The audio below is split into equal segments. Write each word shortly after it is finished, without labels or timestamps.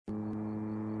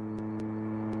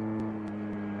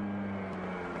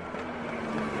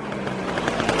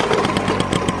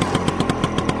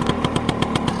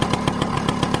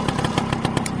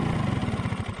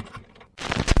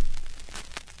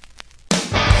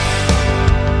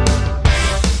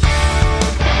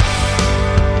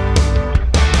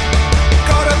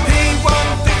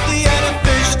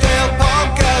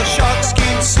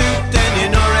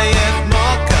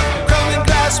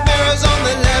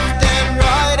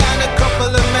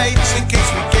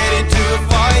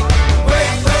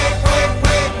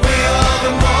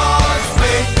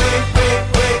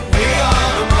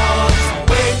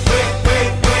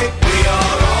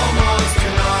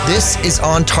Tuesdays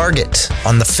on Target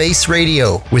on The Face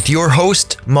Radio with your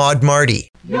host, Maud Marty.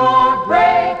 You're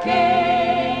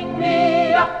breaking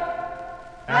me up,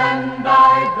 and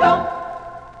I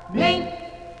don't mean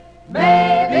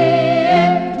maybe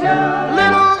into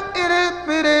little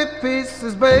itty-bitty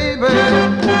pieces, baby.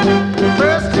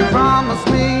 First you promise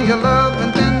me your love,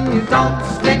 and then you don't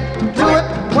stick to it.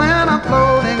 When I'm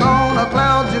floating on a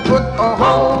cloud, you put a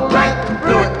hole right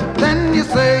through it. Then you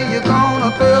say you're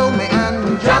gonna fill me, and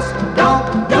you just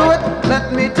don't do it.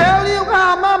 Let me tell you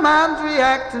how my mind's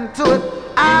reacting to it.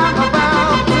 I'm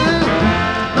about to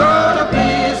go to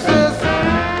pieces,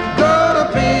 go to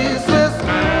pieces,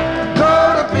 go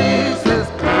to pieces.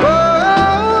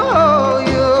 Oh,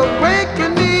 you're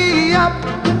waking me up,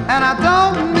 and I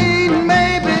don't mean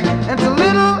maybe into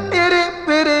little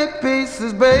itty-bitty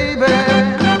pieces, baby.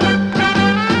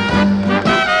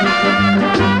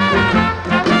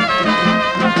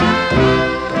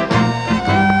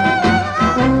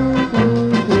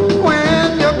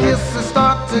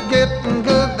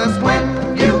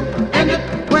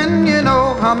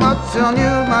 How much on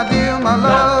you, my dear, my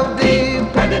love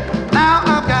depended. Now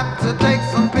I've got to take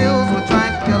some pills with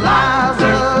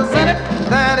tranquilizers in it.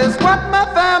 That is what my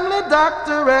family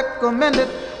doctor recommended.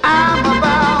 I'm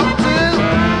about to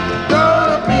go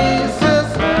to pieces,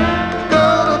 go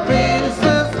to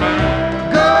pieces,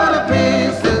 go to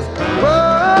pieces.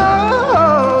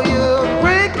 Whoa, you're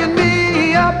breaking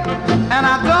me up, and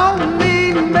I don't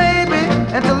mean maybe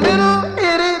into little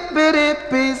itty-bitty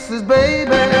pieces, baby.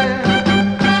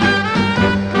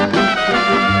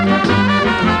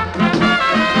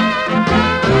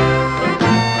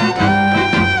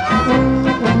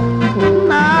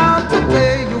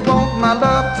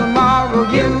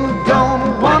 Tomorrow you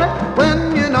don't want it.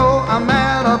 When you know I'm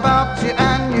mad about you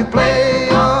and you play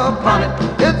upon it.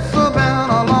 It's been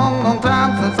a long, long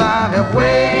time since I have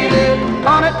waited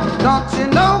on it. Don't you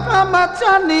know how much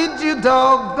I need you,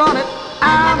 doggone it.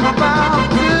 I'm about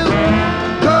to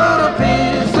go to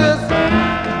pieces,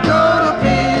 go to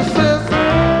pieces,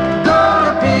 go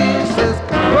to pieces.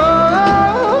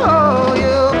 Oh,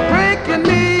 you're breaking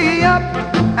me up,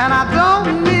 and I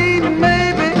don't mean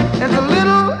maybe it's a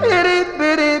little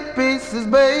itty-bitty pieces,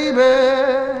 baby.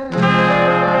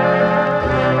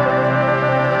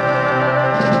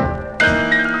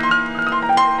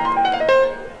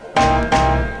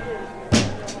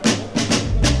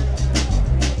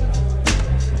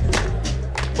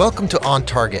 Welcome to On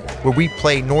Target, where we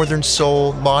play Northern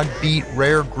Soul, mod beat,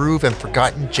 rare groove, and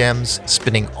forgotten gems,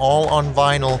 spinning all on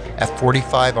vinyl at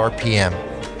 45 RPM.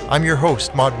 I'm your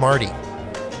host, Maud Marty.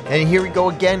 And here we go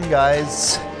again,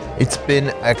 guys. It's been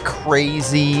a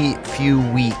crazy few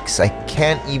weeks. I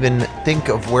can't even think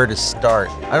of where to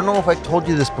start. I don't know if I've told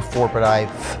you this before, but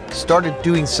I've started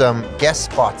doing some guest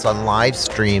spots on live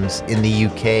streams in the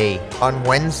UK. On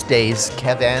Wednesdays,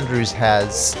 Kev Andrews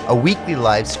has a weekly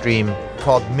live stream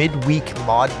called Midweek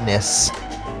Modness,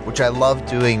 which I love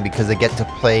doing because I get to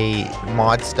play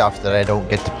mod stuff that I don't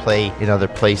get to play in other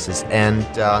places. And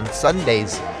on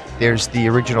Sundays, there's the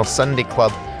Original Sunday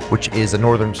Club, which is a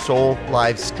Northern Soul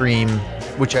live stream,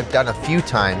 which I've done a few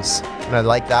times, and I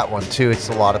like that one too. It's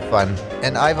a lot of fun.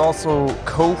 And I've also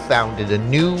co-founded a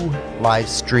new live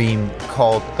stream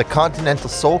called the Continental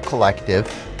Soul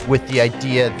Collective, with the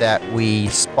idea that we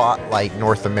spotlight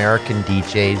North American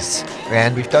DJs,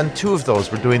 and we've done 2 of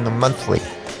those. We're doing them monthly.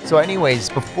 So anyways,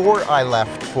 before I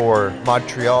left for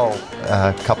Montreal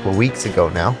a couple of weeks ago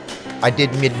now, I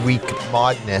did Midweek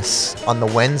Modness on the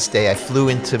Wednesday. I flew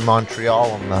into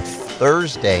Montreal on the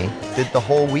Thursday, did the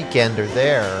whole weekender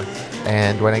there,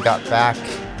 and when I got back,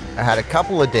 I had a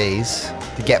couple of days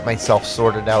to get myself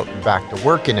sorted out and back to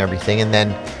work and everything, and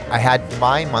then I had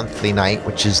my monthly night,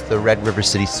 which is the Red River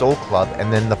City Soul Club,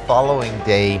 and then the following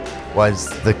day was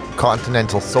the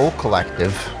Continental Soul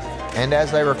Collective. And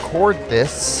as I record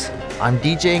this, I'm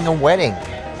DJing a wedding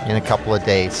in a couple of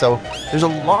days, so there's a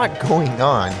lot going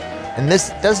on. And this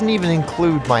doesn't even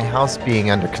include my house being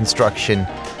under construction,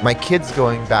 my kids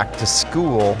going back to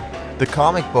school, the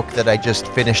comic book that I just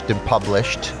finished and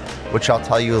published, which I'll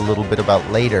tell you a little bit about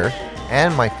later,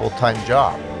 and my full-time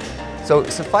job. So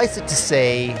suffice it to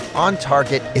say, On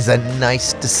Target is a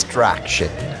nice distraction.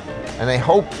 And I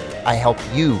hope I help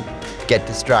you get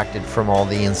distracted from all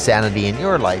the insanity in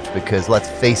your life, because let's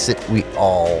face it, we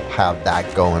all have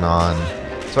that going on.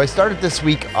 So I started this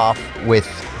week off with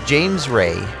James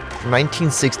Ray,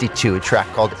 1962, a track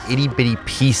called Itty Bitty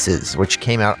Pieces, which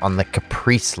came out on the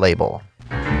Caprice label.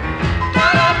 You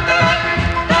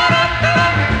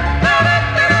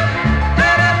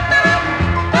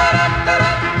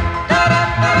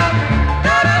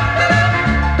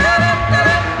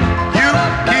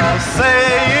keep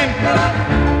saying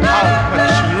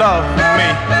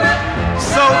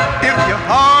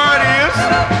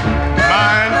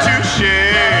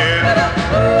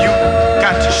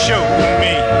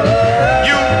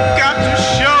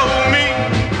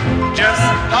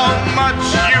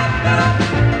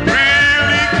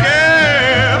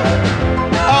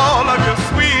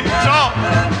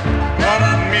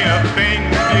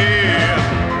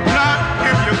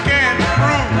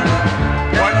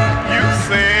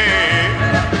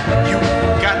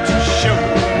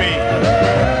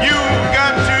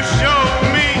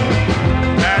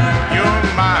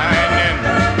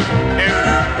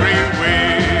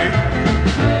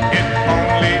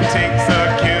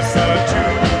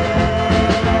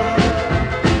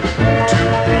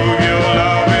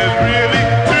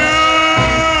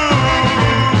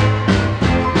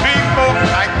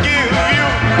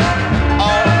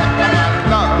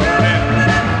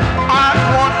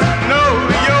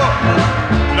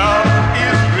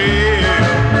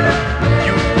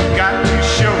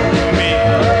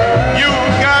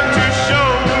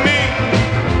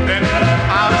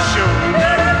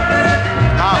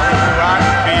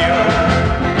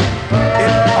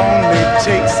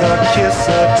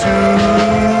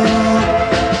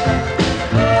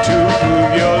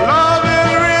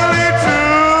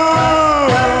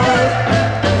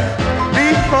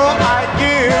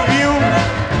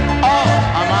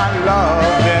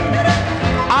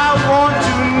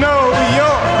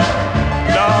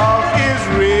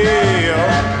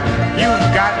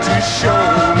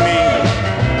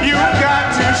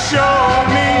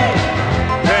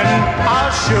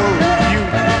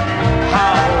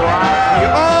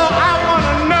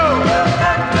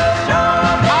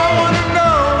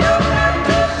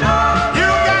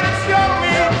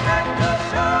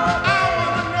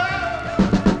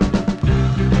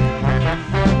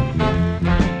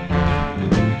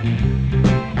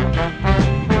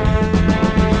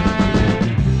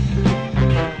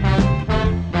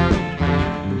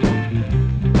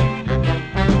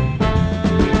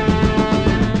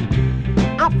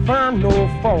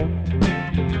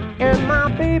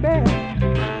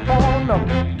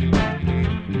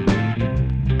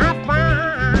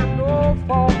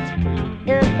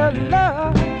her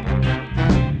love.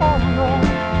 Oh no.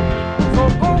 So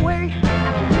go away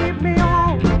and leave me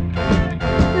alone.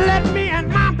 Let me and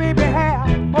my baby have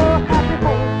a happy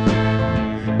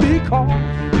home. Because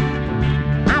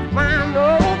I find no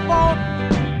fault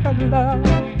in love.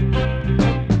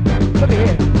 Look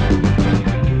here.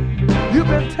 You've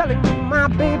been telling me my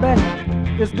baby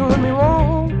is doing me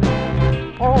wrong.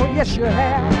 Oh yes you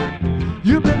have.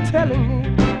 You've been telling me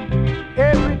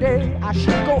every day I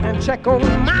should go and check on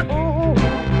my home.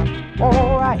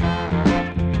 All right.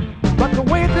 But the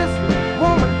way this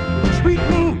woman treat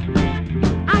me,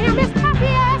 I am as happy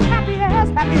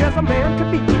as a man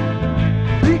could be.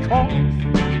 Because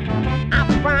I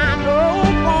find no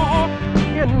fault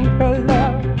in her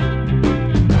love.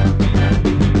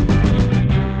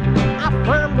 I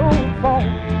find no fault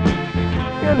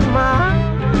in my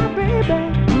baby,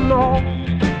 no.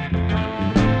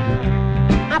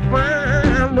 I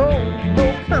find no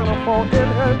kind of fault in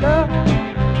her love.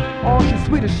 Oh, she's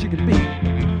sweet as she could be.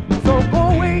 So go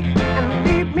away and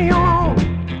leave me alone.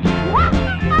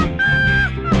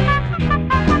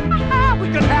 We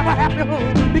can have a happy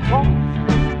home because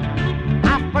I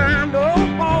find no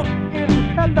fault in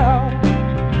her love.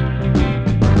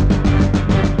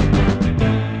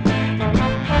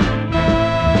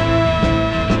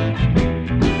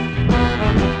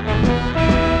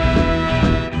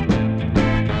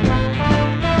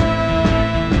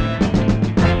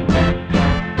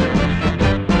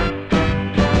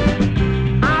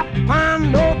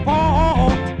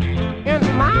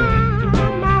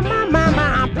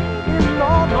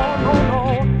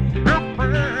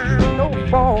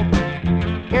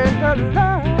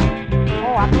 Love.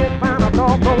 Oh, I can't find a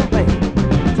doggone thing.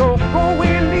 So go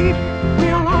away and leave me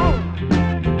alone.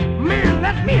 Man,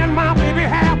 let me and my baby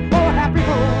have a happy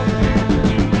home.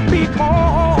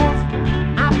 Because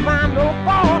I find no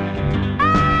fault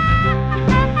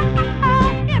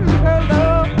in her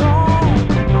love. No,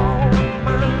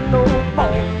 find no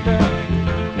fault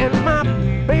in my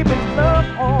baby's love.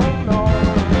 Oh no,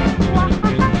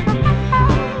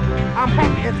 I'm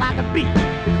happy as I can be.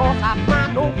 Because I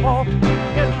find no fault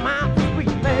in my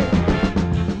sweet thing.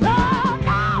 No.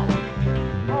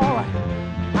 All right.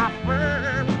 I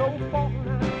find no fault.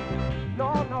 No.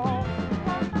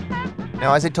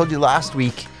 Now, as I told you last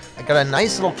week, I got a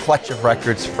nice little clutch of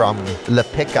records from Le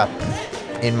Pickup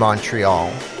in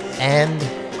Montreal, and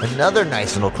another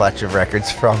nice little clutch of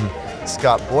records from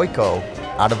Scott Boyko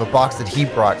out of a box that he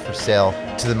brought for sale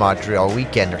to the Montreal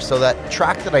Weekender. So that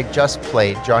track that I just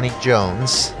played, Johnny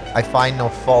Jones, I Find No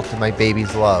Fault in My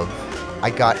Baby's Love, I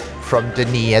got from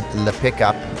Denis at Le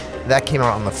Pickup. That came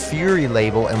out on the Fury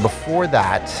label, and before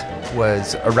that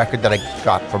was a record that I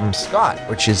got from Scott,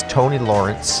 which is Tony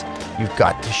Lawrence, You've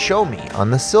Got to Show Me,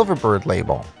 on the Silverbird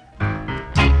label.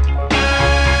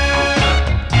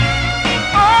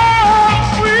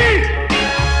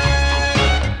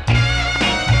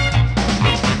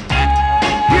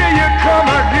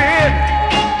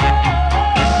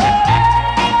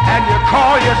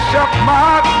 Call yourself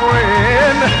my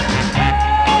friend,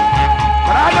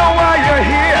 but I know why you're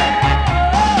here.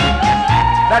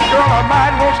 That girl of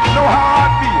mine wants to know how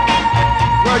I feel.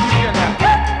 Well, you can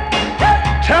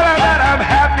tell her that I'm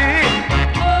happy,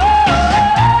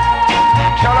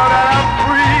 tell her that I'm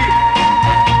free,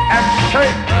 and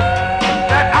say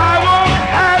that I won't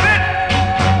have it,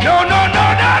 no,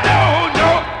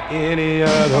 any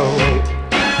other way.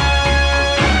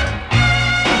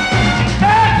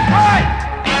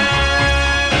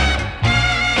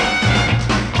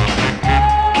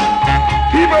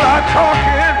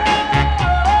 Talking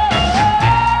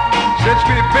since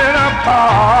we've been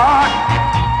apart.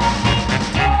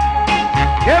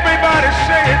 Everybody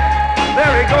saying,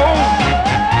 there he goes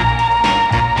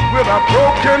with a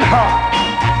broken heart.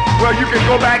 Well, you can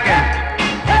go back and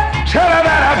tell her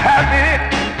that I'm happy.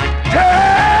 Tell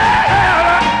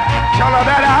her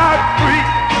that I'm free,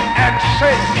 and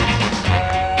say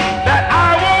that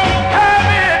I won't have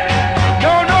it.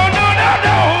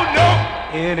 No,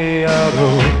 any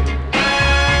other way.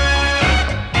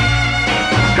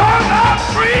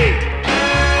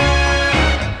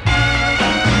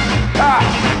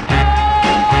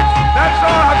 That's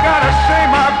all I gotta say,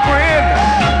 my friend.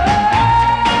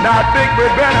 Now I think we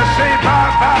better say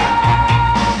bye-bye.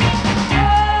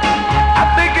 I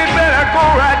think it better go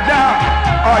right down,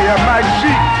 or you might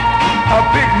see a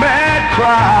big man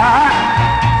cry.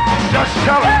 Just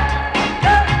tell her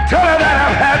that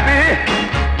I'm happy.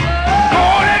 Go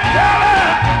on and tell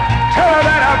her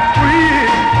that I'm free,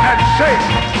 and say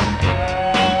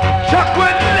Chuck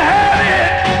wouldn't have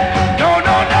it.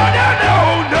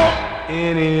 No,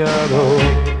 any other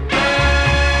way.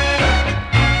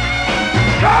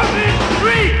 'cause it's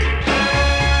free.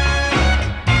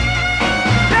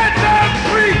 Yes, I'm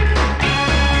free.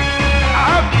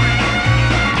 I'm free.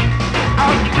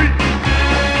 I'm free.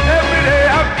 Every day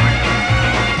I'm free.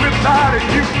 Without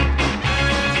you,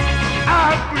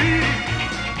 I'm free.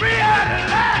 Free out of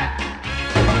life.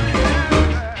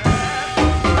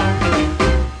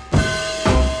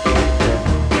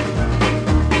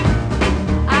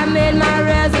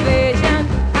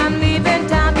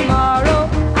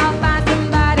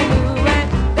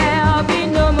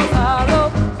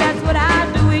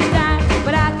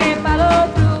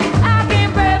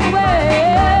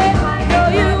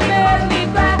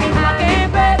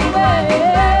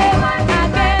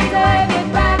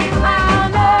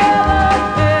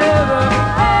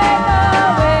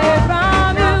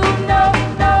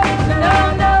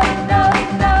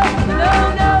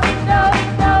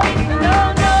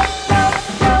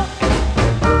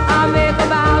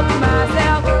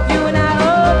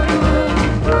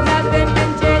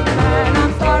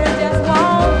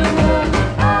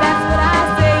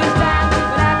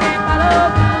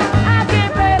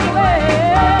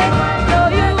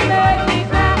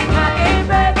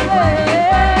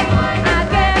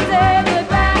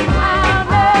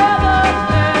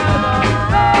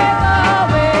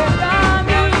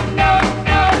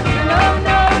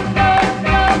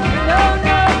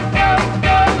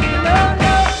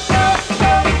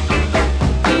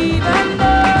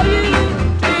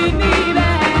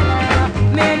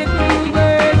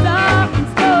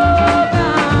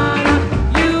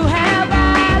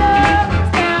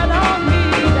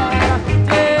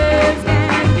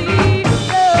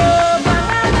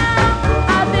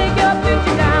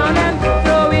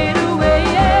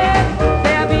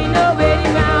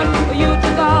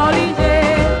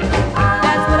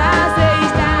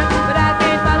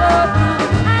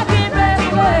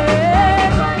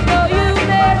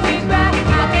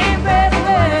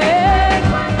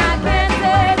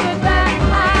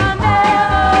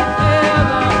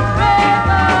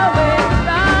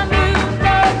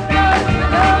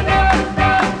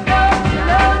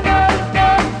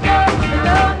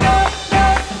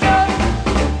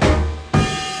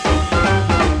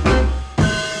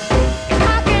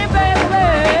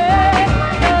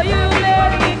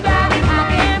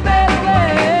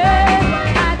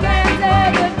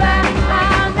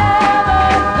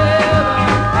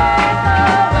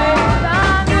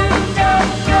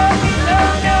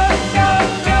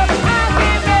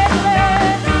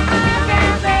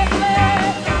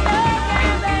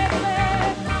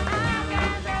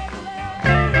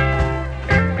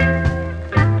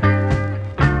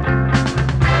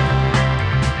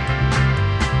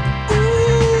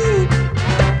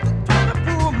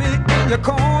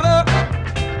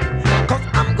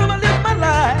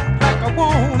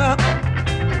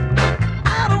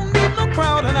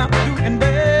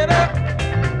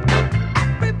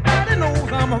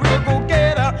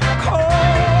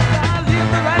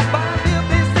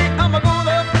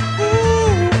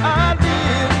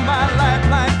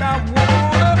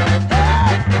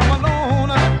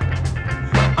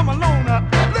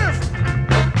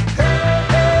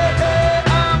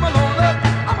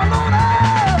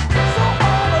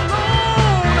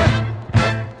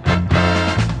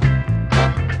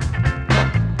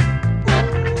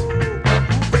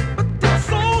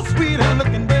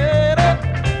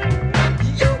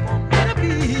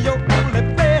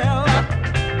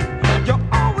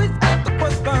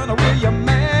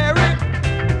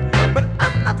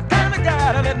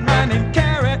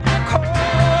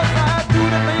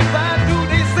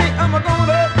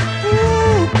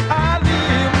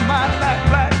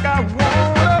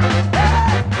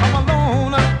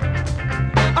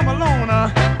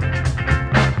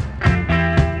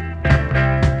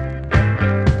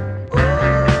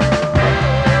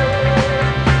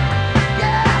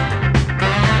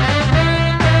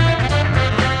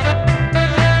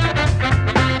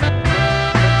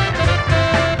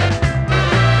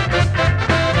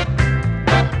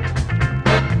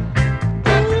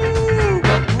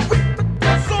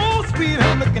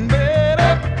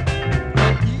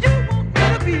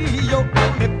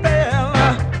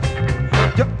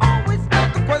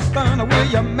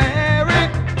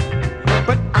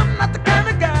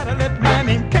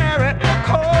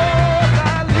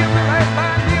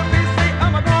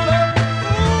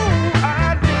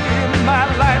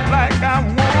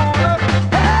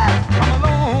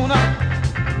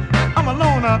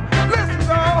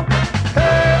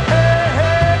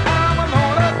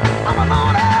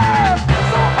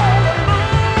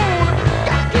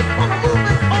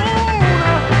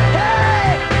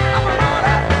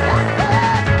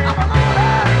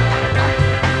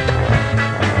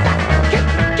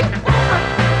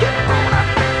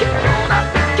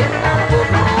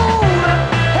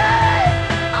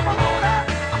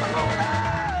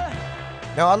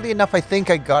 Oddly enough, I think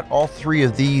I got all 3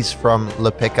 of these from Le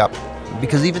Pickup,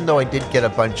 because even though I did get a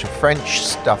bunch of French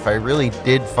stuff, I really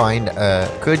did find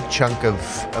a good chunk of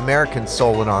American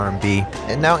soul and R&B.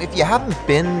 And now, if you haven't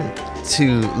been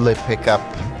to Le Pickup,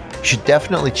 you should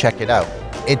definitely check it out.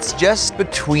 It's just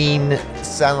between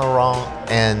Saint Laurent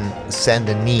and Saint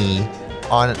Denis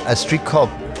on a street called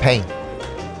Pain,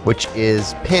 which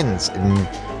is pins, and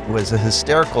it was a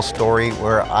hysterical story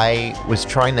where I was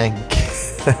trying to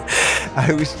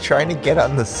get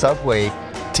on the subway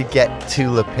to get to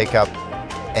Le Pickup,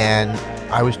 and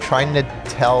I was trying to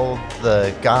tell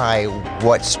the guy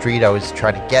what street I was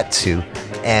trying to get to,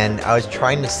 and I was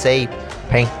trying to say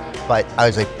Pain, but I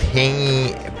was like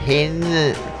pin,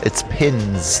 it's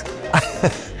pins.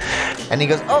 And he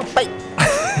goes, oh, bye.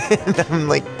 And I'm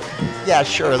like, yeah,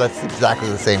 sure, that's exactly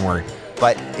the same word.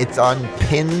 But it's on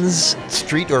Pins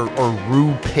Street or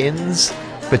Rue Pins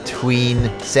between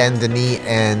Saint Denis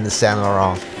and Saint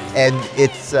Laurent. And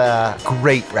it's a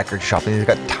great record shop. And he's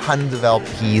got tons of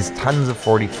LPs, tons of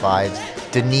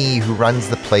 45s. Denis, who runs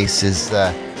the place, is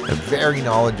very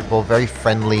knowledgeable, very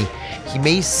friendly. He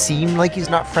may seem like he's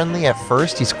not friendly at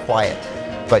first. He's quiet,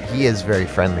 but he is very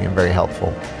friendly and very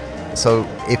helpful. So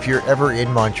if you're ever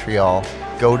in Montreal,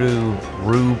 go to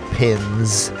Rue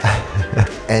Pins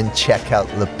and check out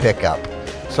Le Pickup.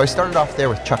 So I started off there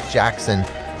with Chuck Jackson,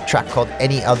 a track called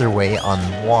Any Other Way on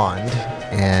Wand.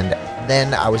 And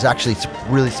then I was actually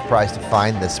really surprised to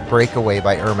find this Breakaway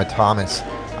by Irma Thomas.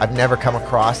 I've never come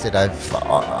across it. I've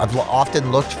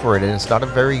often looked for it, and it's not a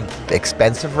very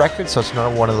expensive record, so it's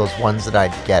not one of those ones that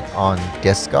I'd get on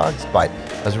Discogs, but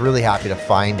I was really happy to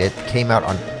find it. Came out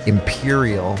on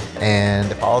Imperial,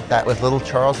 and I followed that with Little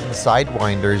Charles and the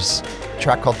Sidewinders, a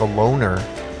track called The Loner,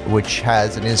 which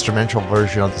has an instrumental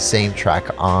version of the same track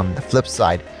on the flip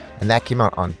side, and that came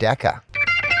out on Decca.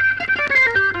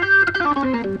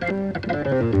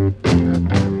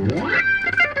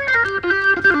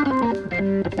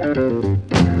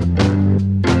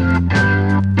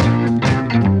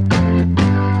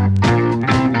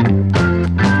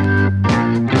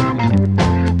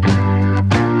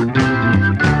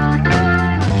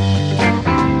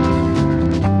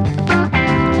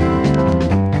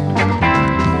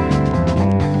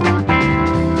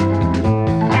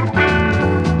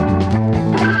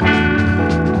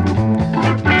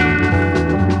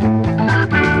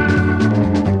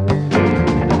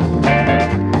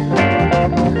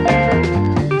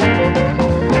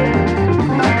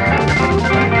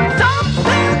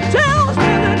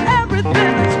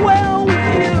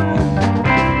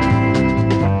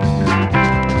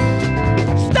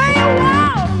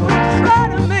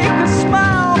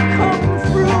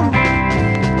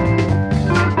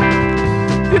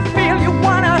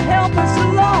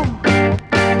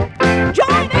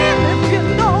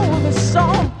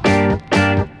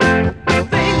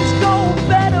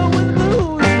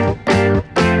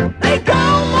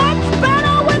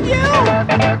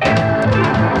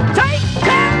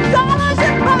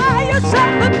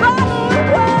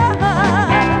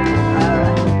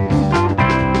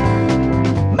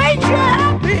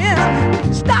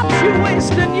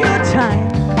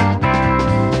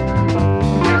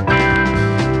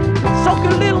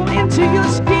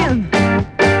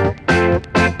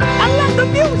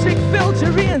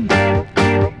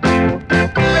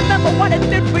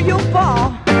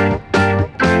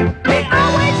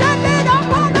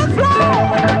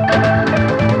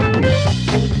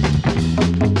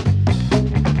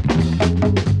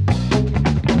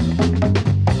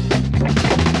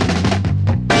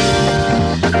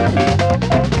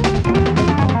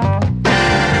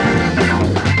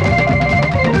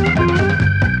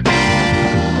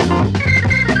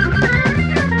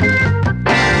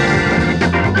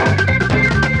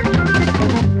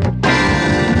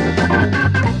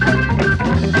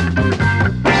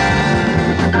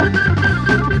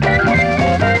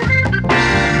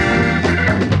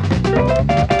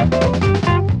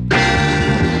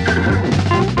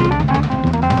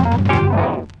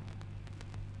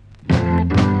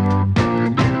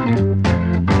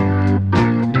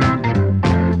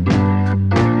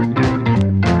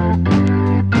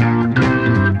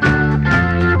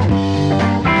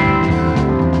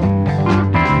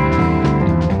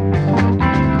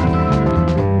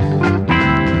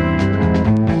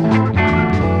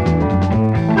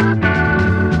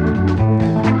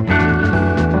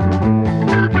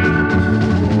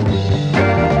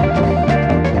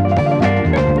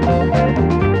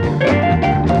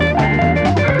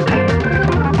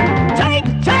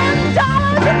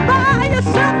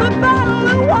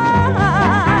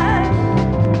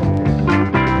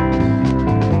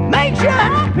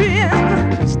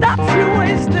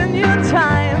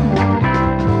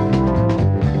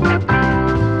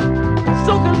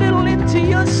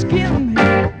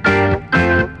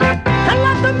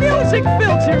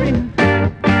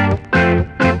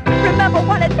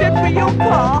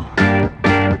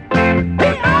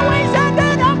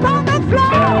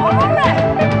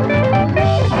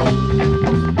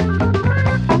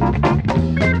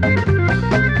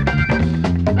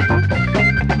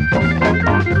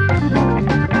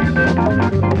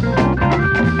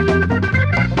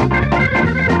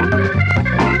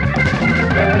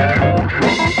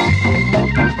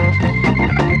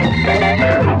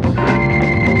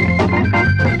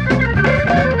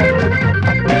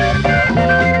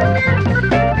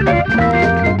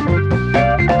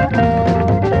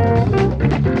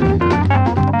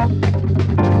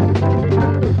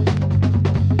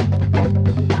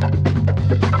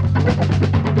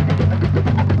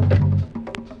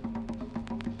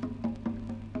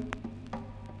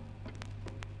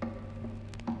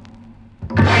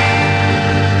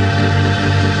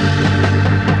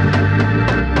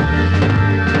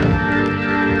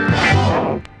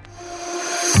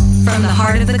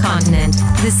 continent,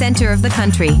 the center of the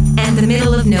country, and the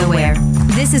middle of nowhere.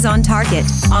 This is On Target,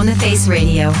 on The Face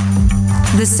Radio.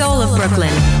 The soul of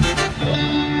Brooklyn.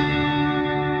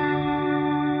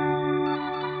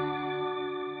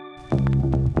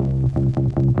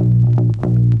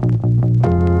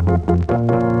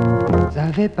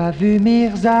 J'avais pas vu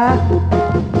Mirza.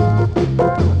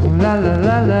 La la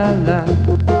la la la.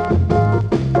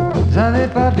 J'avais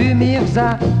pas vu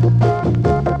Mirza.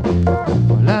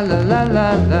 La la la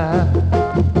la la.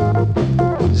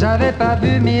 J'avais pas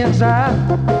vu Mirza.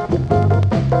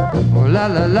 Oh la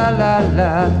la la la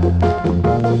la.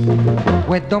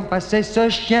 Où est donc passé ce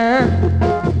chien?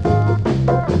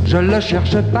 Je le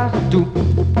cherche partout.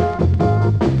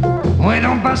 Où est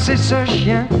donc passé ce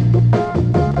chien?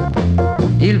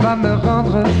 Il va me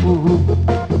rendre fou.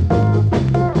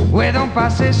 Où est donc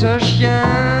passé ce chien?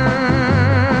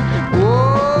 Oh,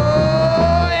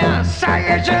 ça y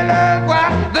est, je le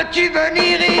vois. Veux-tu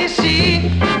venir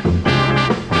ici?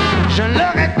 Je ne le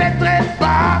répéterai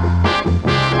pas.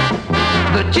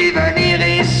 Veux-tu venir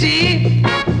ici?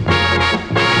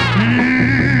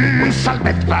 Ça le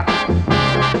bête pas.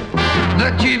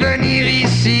 Veux-tu venir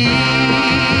ici?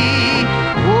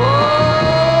 Oh,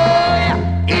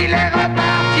 il est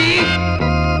reparti.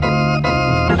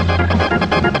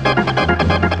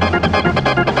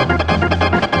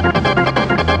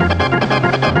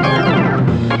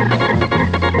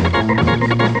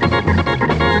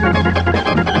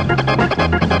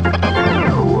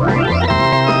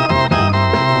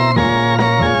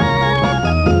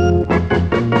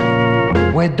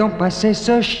 Où est donc passé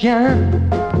ce chien?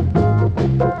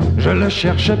 Je le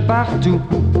cherche partout.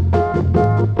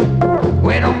 Où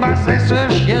est donc passé ce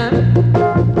chien?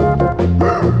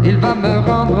 Il va me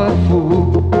rendre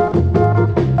fou.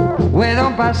 Où est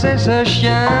donc passé ce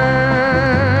chien?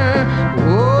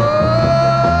 Oh,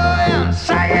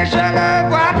 ça y est, je le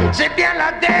vois. C'est bien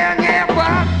la dernière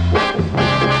fois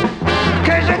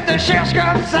que je te cherche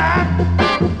comme ça.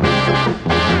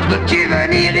 Veux-tu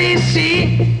venir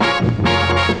ici?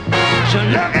 Je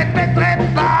ne le répéterai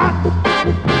pas.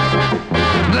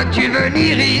 Veux-tu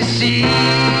venir ici?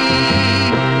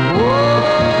 Oh,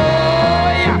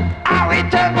 yeah. Ah oui,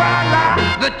 te voilà.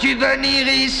 Veux-tu venir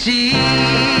ici?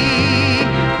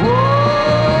 Oh,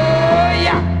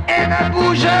 yeah. Et ne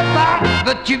bouge pas.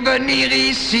 Veux-tu venir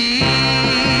ici?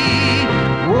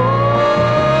 Oh,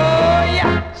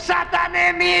 yeah.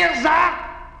 Satané Mirza.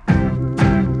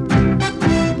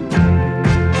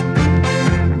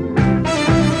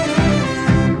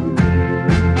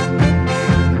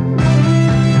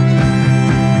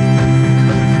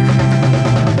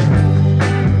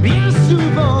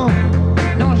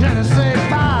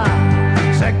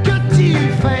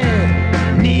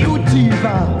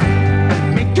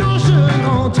 Mais quand je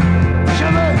rentre, je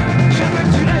veux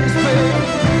du respect.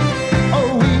 Oh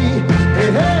oui, hey,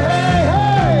 hey, hey,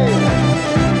 hey,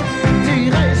 du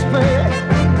respect.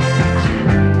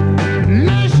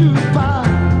 Ne joue pas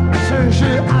ce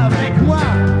jeu avec moi.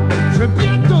 Je veux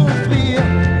bien t'offrir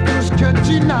tout ce que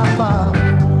tu n'as pas.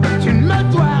 Tu ne me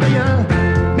dois rien.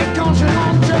 Mais quand je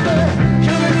rentre, je veux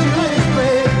du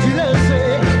respect. Tu le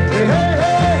sais. Hey, hey,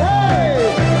 hey, hey.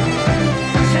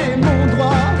 C'est mon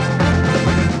droit.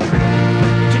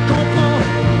 Tu comprends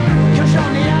que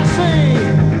j'en ai assez.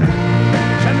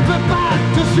 Je ne veux pas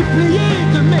te supplier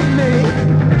de m'aimer.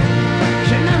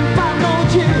 Je n'aime pas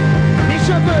mentir, mais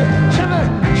je veux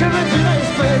du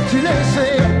respect, tu le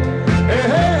sais. Hey,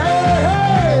 hey, hey,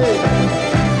 hey.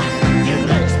 Du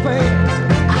respect.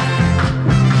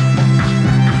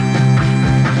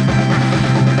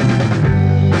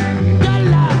 De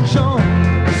l'argent,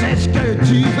 c'est ce que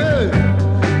tu veux.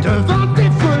 Devant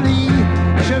tes folies,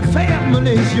 je ferme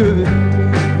les yeux.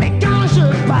 Mais quand je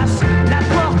passe la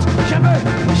porte, je veux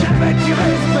du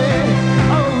respect.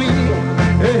 Oh oui,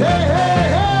 hey, hey, hey,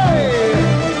 hey.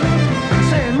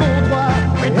 C'est mon droit,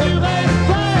 mais du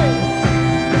respect.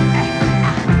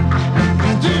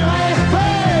 Du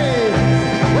respect.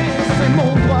 Oui, c'est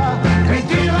mon droit, mais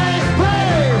du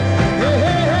respect. Hey,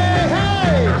 hey, hey,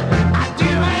 hey. Du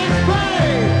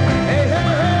respect. Hey, hey,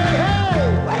 hey,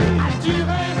 hey. Du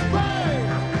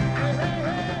respect.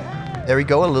 There we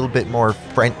go, a little bit more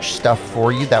French stuff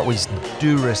for you. That was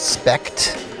Du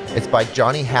Respect. It's by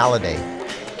Johnny Hallyday.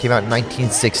 Came out in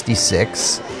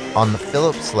 1966 on the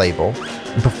Philips label.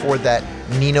 And before that,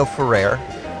 Nino Ferrer.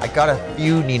 I got a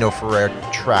few Nino Ferrer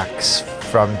tracks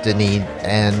from Denis,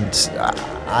 and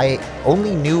I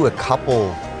only knew a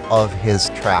couple of his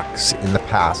tracks in the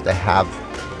past. I have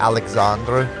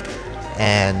Alexandre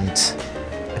and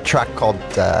a track called,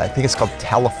 I think it's called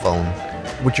Telephone.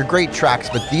 which are great tracks,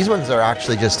 but these ones are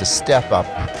actually just a step up.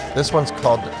 This one's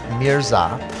called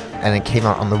Mirza, and it came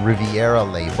out on the Riviera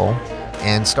label,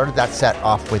 and started that set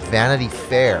off with Vanity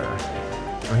Fair,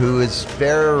 who is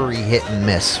very hit and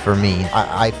miss for me.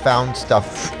 I found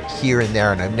stuff here and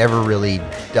there, and I've never really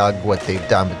dug what they've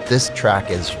done, but this track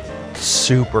is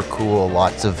super cool.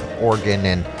 Lots of organ,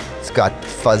 and it's got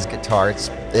fuzz guitar.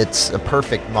 It's a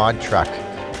perfect mod track.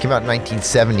 It came out in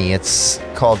 1970. It's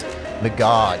called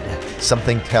Magod,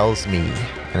 Something Tells Me,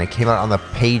 and it came out on the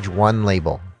Page One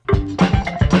label.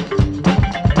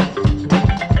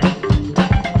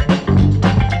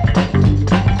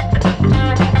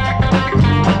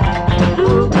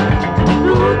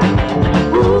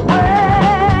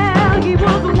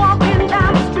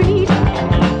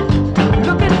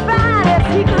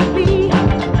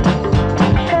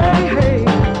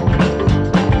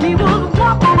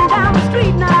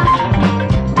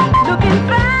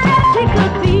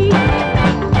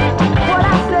 What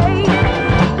I say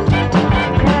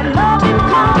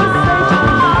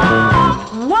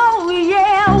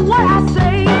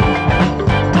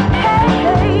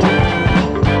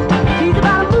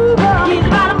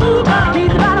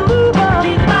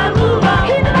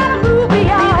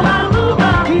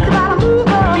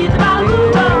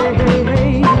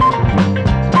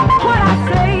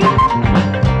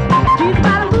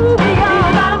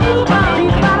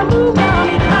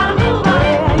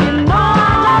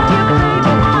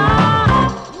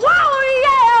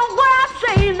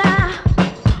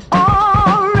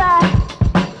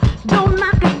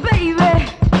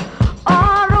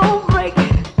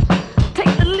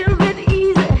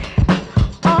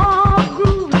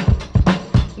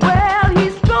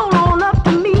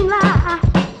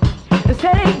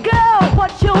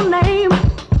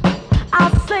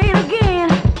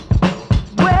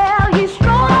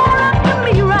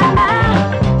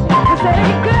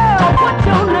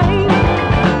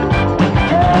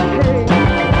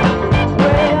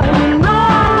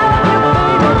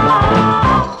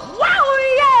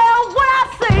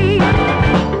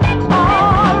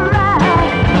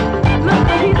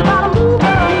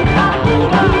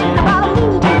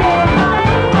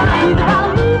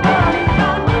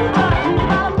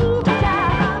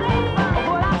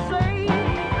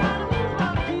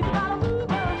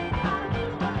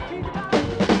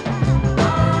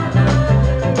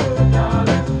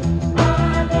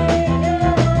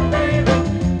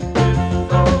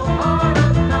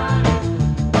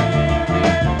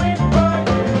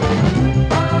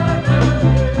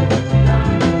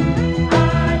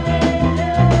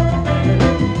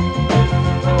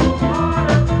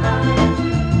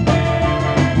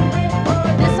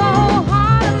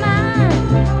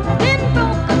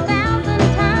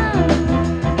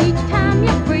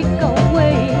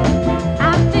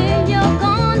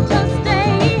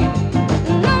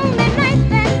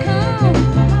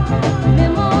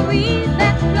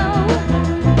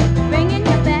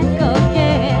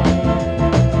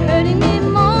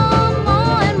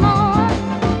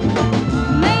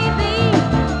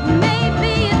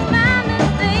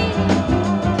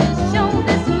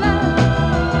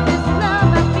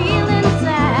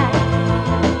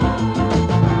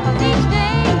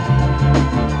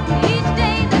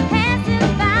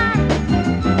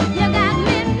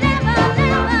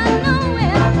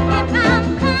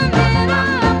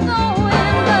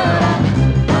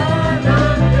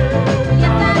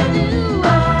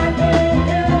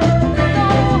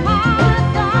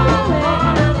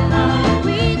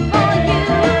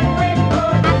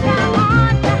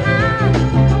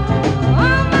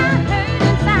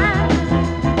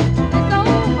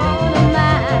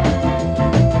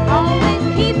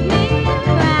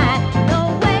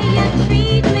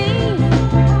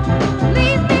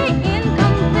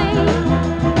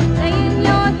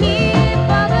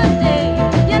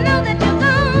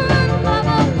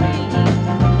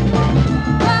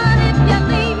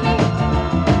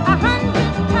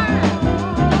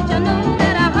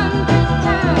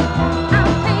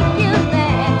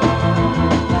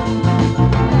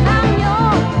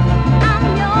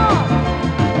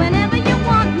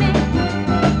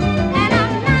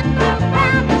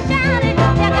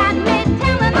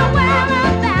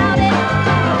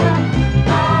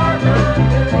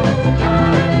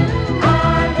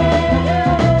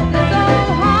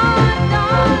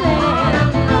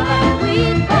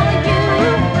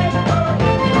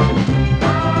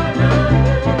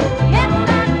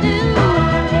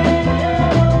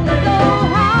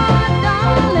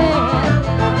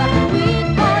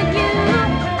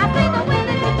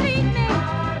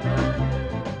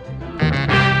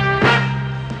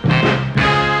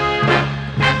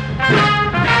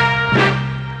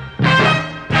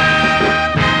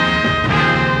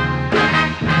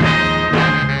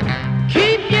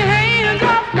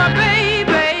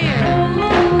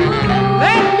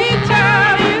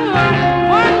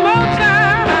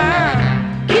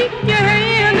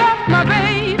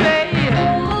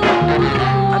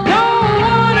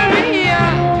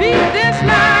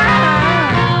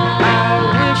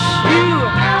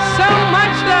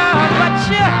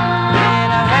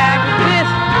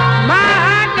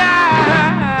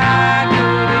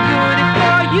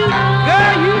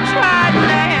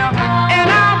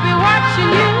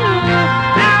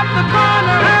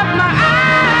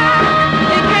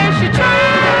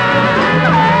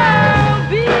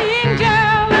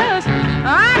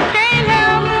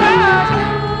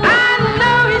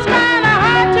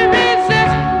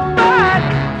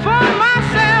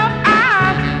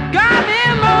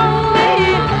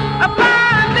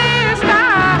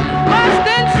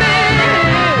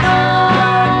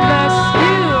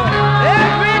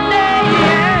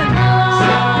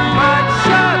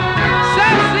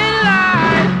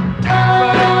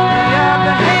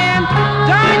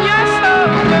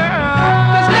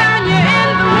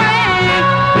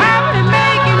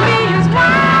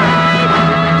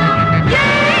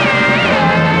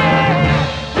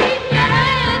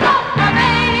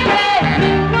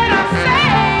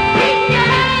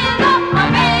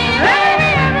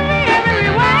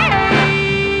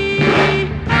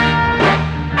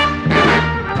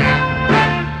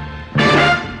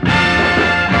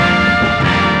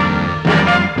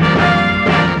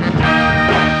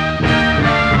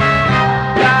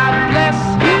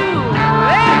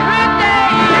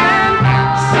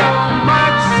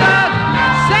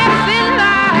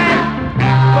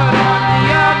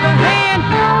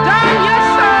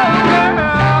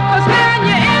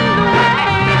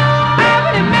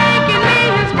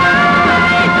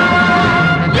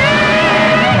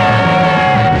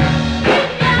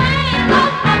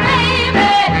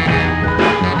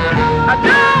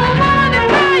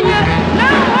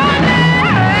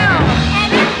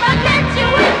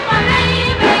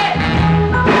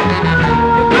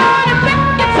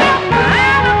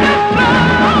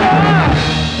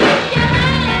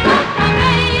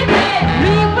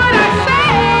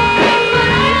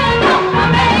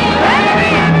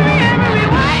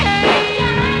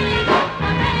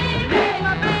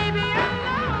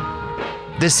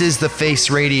This is The Face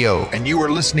Radio, and you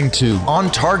are listening to On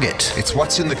Target. It's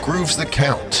what's in the grooves that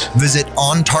count. Visit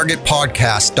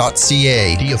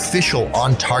ontargetpodcast.ca, the official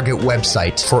On Target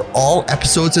website, for all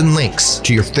episodes and links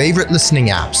to your favorite listening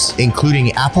apps,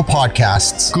 including Apple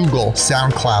Podcasts, Google,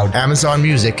 SoundCloud, Amazon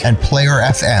Music, and Player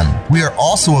FM. We are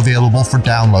also available for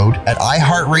download at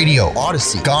iHeartRadio,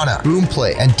 Odyssey, Ghana,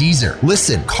 Boomplay, and Deezer.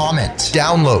 Listen, comment,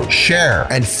 download, share,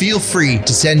 and feel free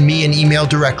to send me an email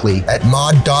directly at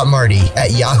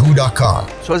mod.marty@yahoo.com.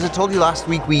 So as I told you last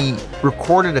week, we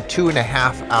recorded a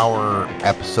 2.5-hour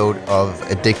episode of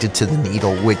Addicted to the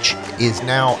Needle, which is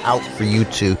now out for you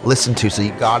to listen to, so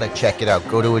you gotta check it out.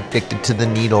 Go to Addicted to the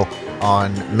Needle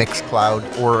on Mixcloud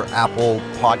or Apple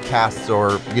Podcasts,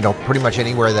 or pretty much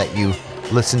anywhere that you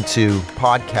listen to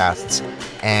podcasts,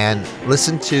 and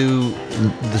listen to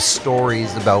the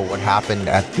stories about what happened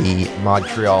at the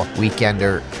Montreal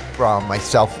Weekender from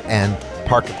myself and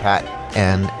Parker Pat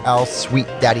and Al Sweet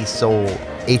Daddy Soul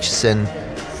Aitchison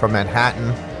from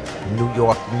Manhattan, New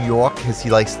York, as he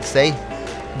likes to say,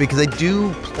 because I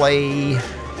do play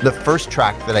the first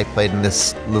track that I played in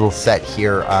this little set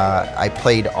here. I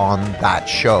played on that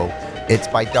show. It's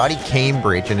by Dottie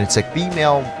Cambridge, and it's a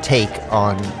female take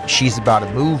on She's About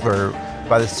a Mover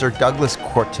by the Sir Douglas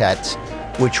Quartet,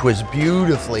 which was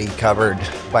beautifully covered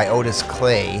by Otis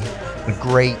Clay. A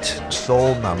great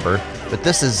soul number. But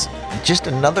this is just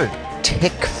another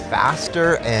tick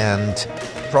faster and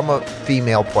from a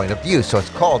female point of view. So it's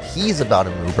called He's About a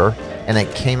Mover, and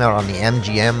it came out on the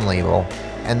MGM label.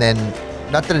 And then,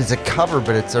 not that it's a cover,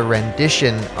 but it's a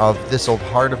rendition of This Old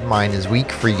Heart of Mine Is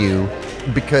Weak for You,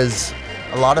 because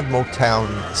a lot of Motown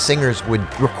singers would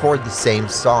record the same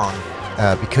song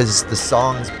because the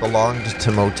songs belonged to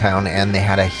Motown and they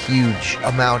had a huge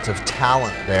amount of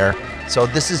talent there. So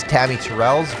this is Tammy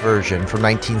Terrell's version from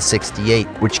 1968,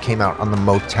 which came out on the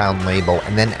Motown label.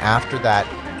 And then after that,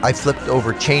 I flipped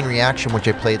over Chain Reaction, which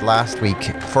I played last week,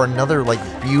 for another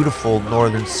beautiful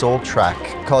Northern Soul track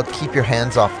called Keep Your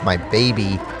Hands Off My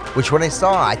Baby, which when I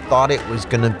saw, I thought it was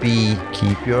going to be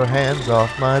Keep Your Hands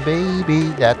Off My Baby,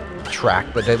 that track,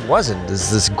 but it wasn't. There's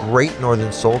this great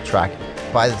Northern Soul track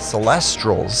by the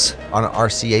Celestrals on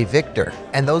RCA Victor.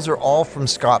 And those are all from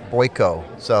Scott Boyko.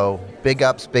 So big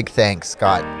ups, big thanks,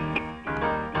 Scott.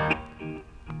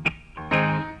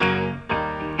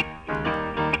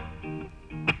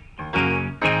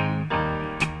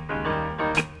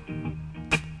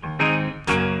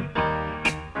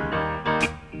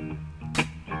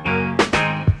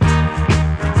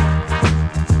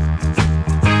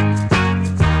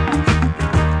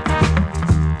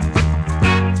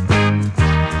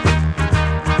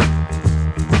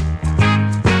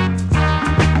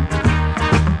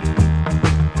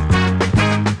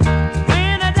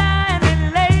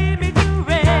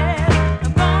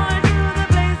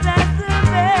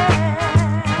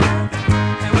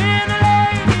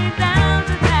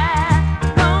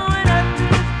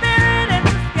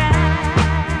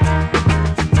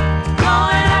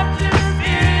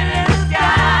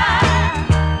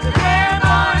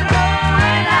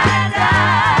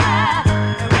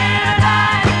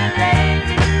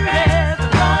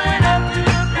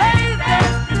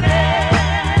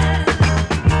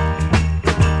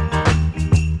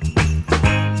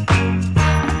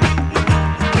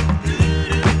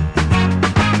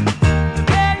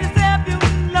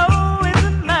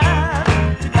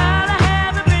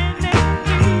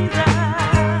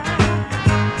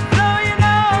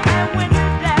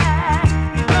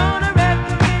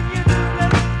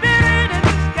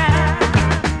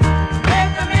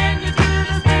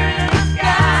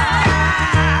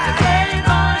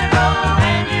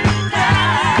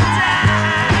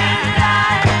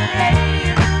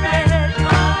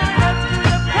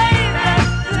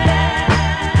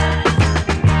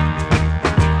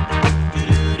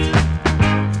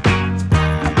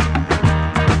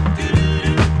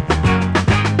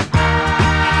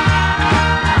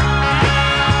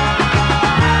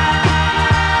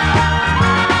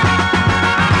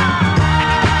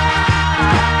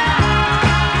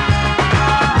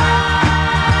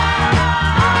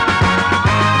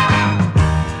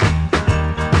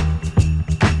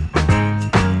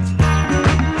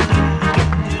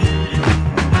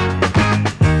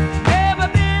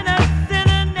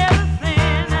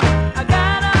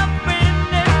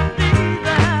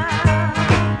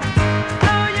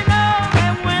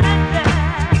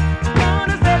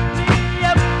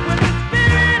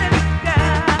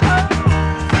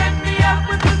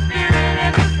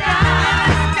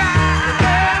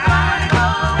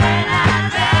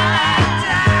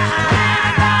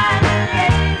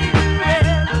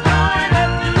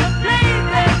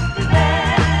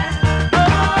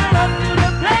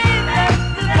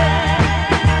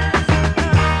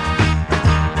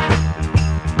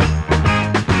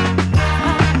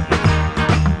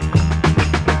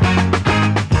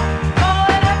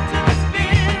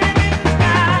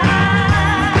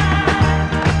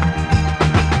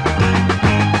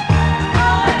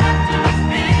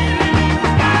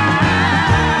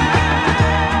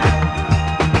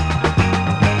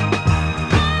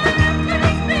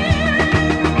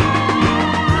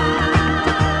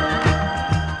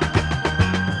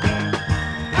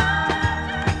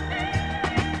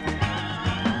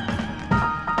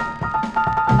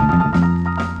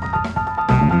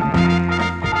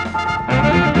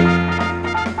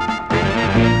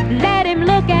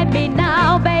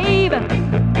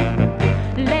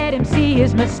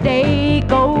 his mistake,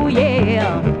 oh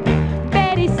yeah.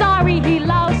 Bet he's sorry he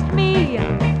lost me.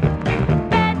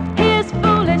 Bet his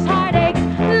foolish heartaches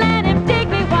let him dig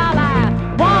me while I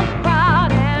walk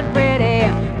proud and pretty,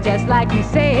 just like you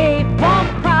say. Walk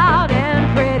proud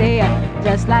and pretty,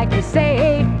 just like you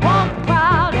say. Walk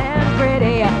proud and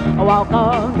pretty, walk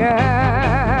on,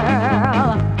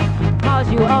 girl, 'cause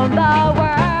you own the world.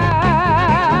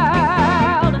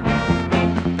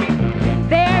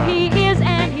 There he is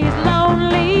and he's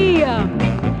lonely.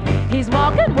 He's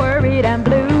walking worried and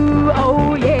blue,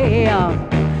 oh yeah.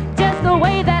 Just the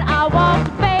way that I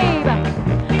walked, babe,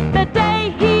 the day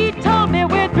he told me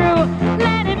we're through.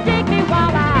 Let him take me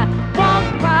while I walk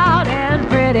proud and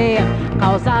pretty,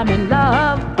 'cause I'm in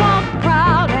love. Walk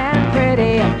proud and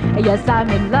pretty, yes, I'm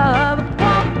in love.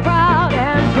 Walk proud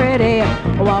and pretty,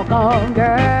 walk on,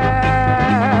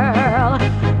 girl,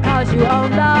 'cause you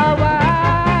own the world.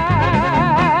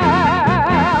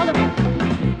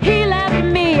 He left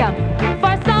me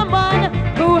for someone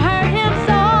who hurt him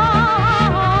so.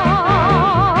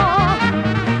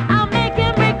 I'll make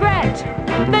him regret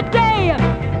the day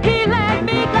he let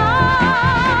me go.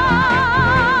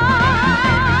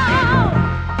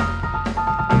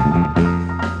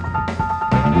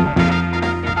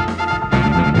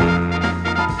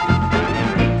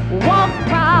 Walk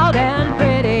proud and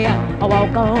pretty,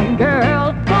 walk on, girl.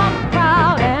 Walk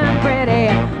proud and pretty,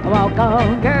 walk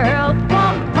on, girl.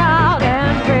 Walk proud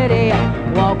and pretty,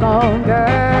 walk on,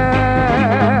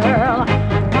 girl,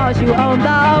 'cause you own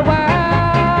the world.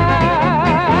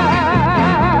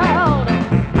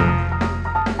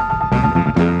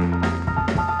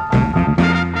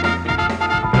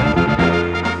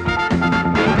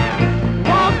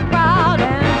 Walk proud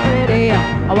and pretty,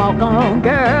 walk on,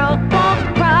 girl. Walk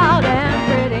proud and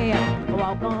pretty,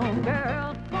 walk on, girl.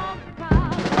 Walk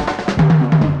proud.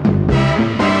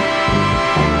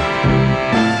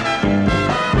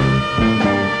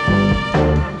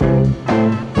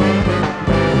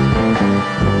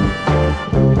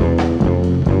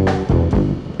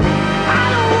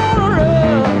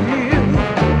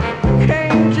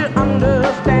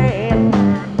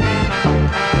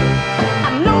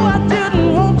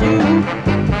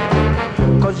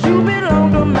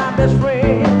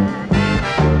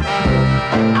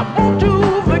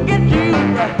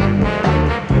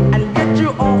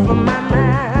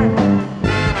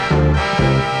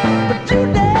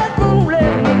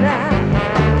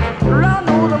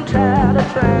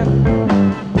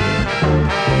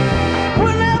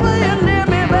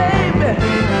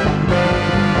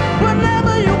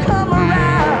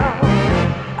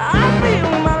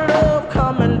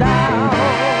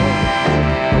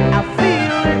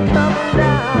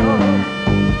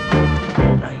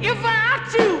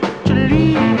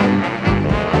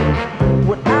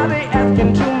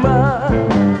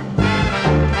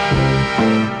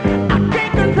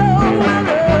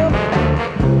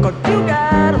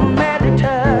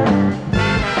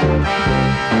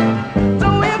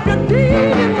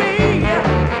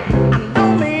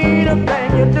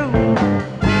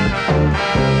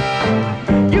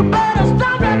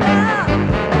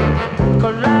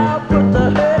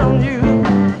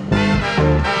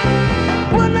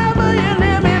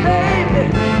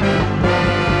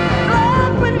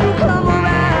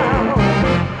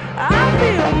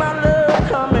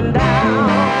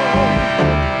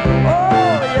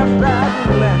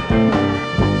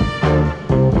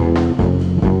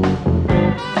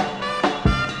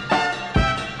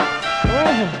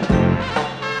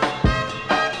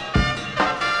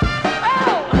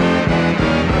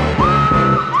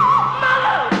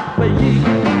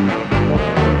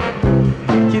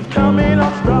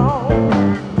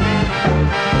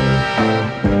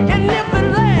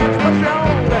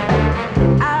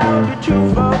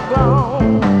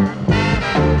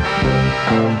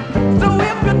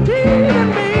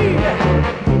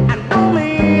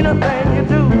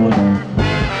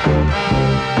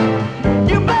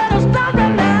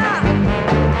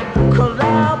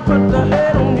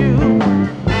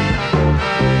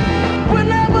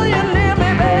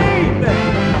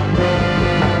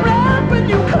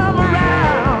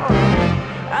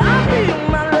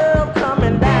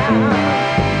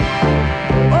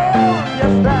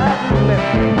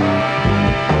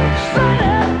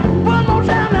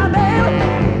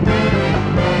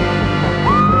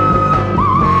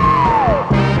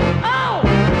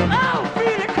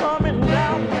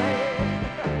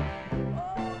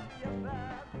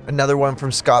 Another one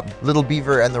from Scott, Little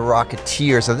Beaver and the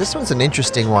Rocketeers. So this one's an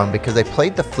interesting one because I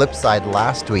played the flip side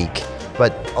last week,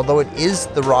 but although it is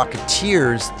the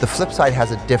Rocketeers, the flip side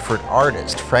has a different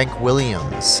artist, Frank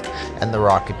Williams and the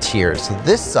Rocketeers. So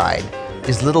this side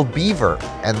is Little Beaver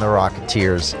and the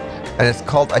Rocketeers, and it's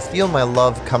called I Feel My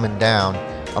Love Coming Down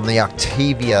on the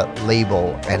Octavia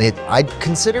label, and I'd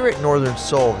consider it Northern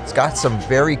Soul. It's got some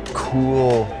very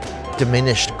cool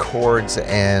diminished chords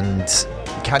and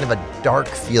kind of a dark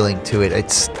feeling to it.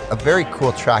 It's a very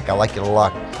cool track. I like it a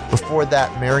lot. Before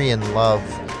that, Marion Love,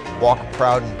 Walk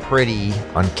Proud and Pretty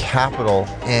on Capitol,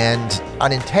 and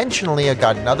unintentionally I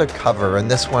got another cover,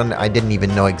 and this one I didn't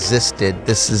even know existed.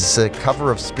 This is a cover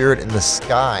of Spirit in the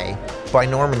Sky by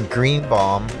Norman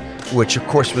Greenbaum, which of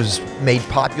course was made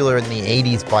popular in the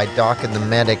 80s by Doc and the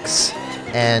Medics.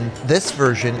 And this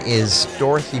version is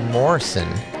Dorothy Morrison,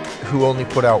 who only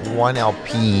put out one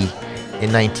LP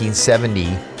in 1970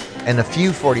 and a few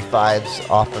 45s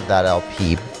off of that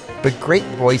LP. But great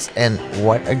voice, and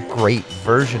what a great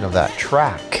version of that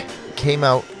track. Came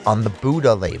out on the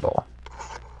Buddha label.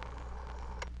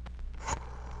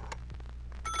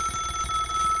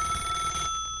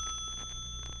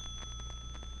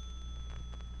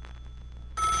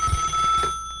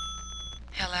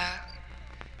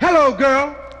 Hello,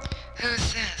 girl.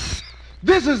 Who's this?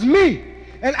 This is me.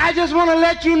 And I just want to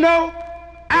let you know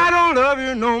I don't love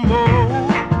you no more.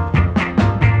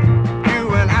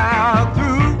 You and I are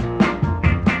through.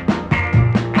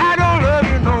 I don't love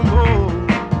you no more.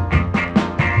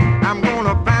 I'm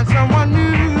gonna find someone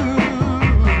new.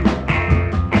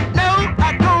 No,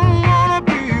 I don't wanna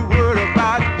be worried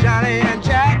about Johnny and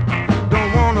Jack.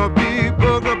 Don't wanna be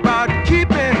bothered about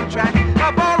keeping track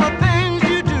of all the things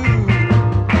you do.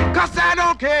 'Cause I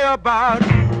don't care about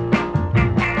you.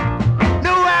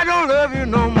 No, I don't love you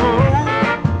no more.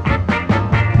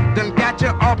 Done got you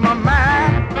off my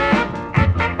mind.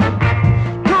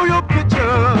 Throw your picture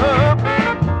up,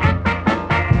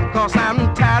 'cause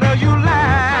I'm tired of you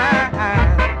lying.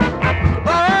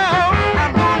 Oh,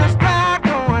 I'm gonna start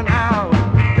going out,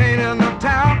 painting the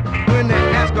town. When they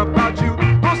ask about you,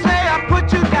 gonna say I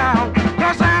put you down.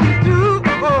 'Cause I'm through,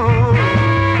 oh,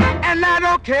 and I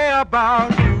don't care about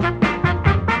you.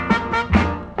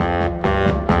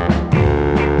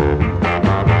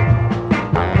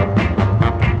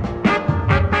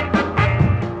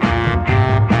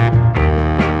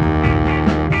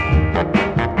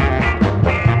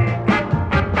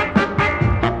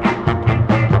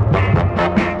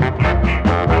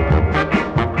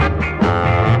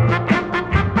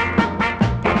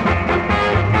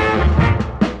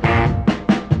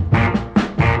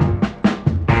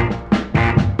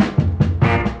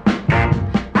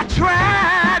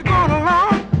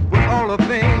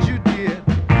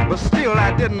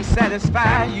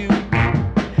 Satisfy you.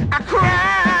 I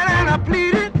cried and I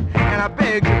pleaded and I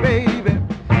begged you, baby,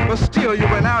 but still you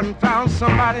went out and found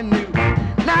somebody new.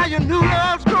 Now your new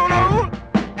love's grown old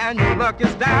and your luck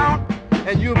is down,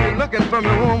 and you'll be looking for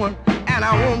your woman and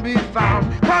I won't be found.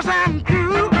 'Cause I'm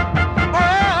through,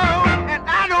 oh, and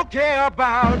I don't care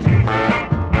about you.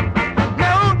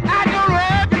 No, I don't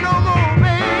love you no more,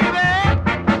 baby.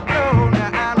 No,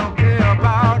 now I don't care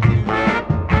about you.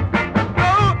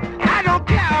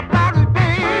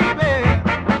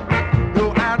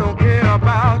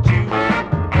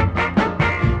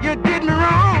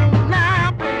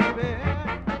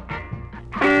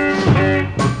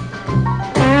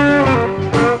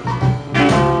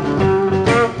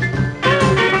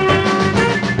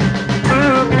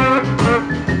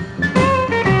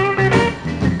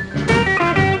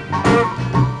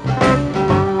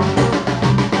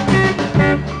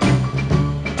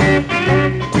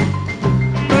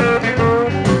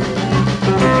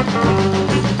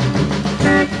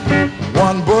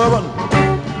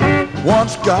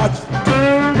 Scotch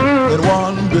and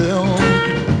one bill.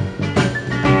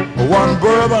 One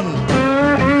bourbon,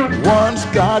 one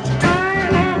scotch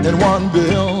and one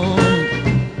bill.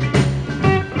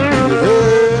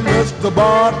 Hey, Mr.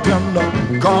 Bartender,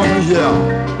 come here.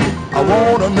 I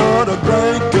want another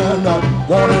drink and I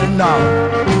want it now.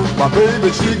 My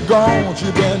baby, she gone, she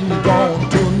been gone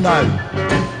tonight.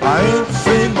 I ain't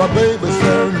seen my baby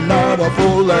since not a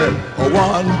full day.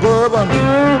 One bourbon,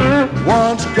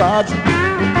 one scotch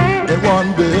and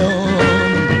one bill.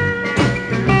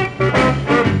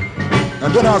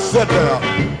 And then I sat there,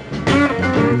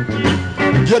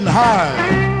 getting high,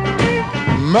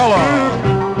 mellow,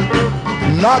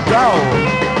 knocked out,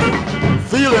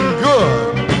 feeling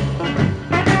good.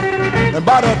 And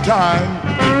by that time,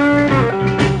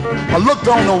 I looked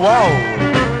on the wall,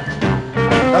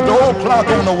 at the old clock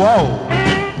on the wall.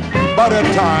 By that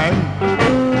time,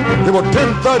 it was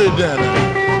 10:30 then.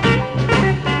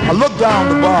 I looked down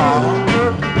the bar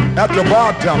at the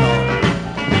bartender.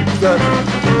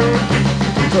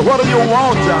 Said, what do you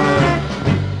want, Johnny?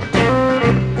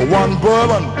 One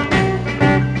bourbon,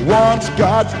 one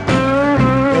scotch,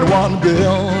 one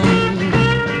girl.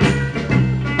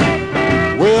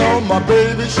 Well, my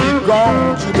baby, she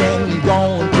gone, she been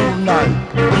gone tonight.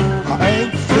 I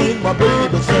ain't seen my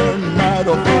baby since night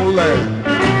or full late.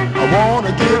 I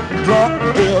wanna get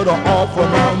drunk, get her off of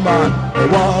my mind.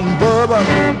 One bourbon,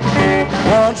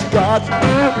 one scotch,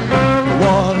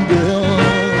 one bill.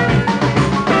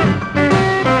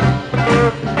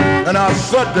 And I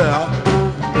sat there,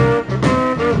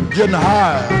 getting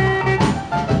high,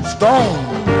 stoned,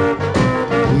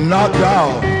 knocked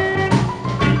out.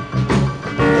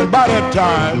 And by that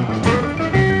time,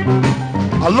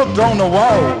 I looked on the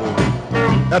wall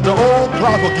at the old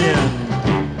clock again.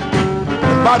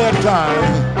 And by that time,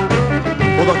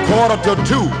 it was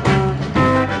 1:45.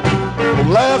 The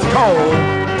last call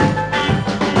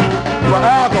for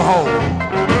alcohol.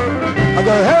 I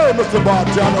go, hey, Mr.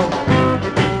 Bartender,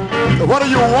 what do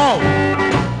you want?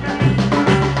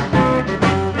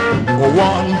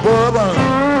 One bourbon,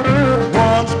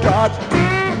 one scotch,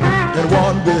 and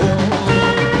one bill.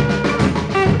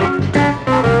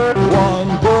 One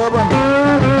bourbon,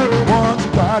 one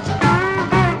scotch,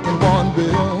 and one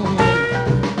bill.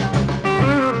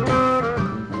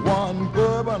 One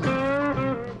bourbon,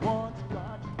 one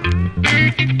scotch.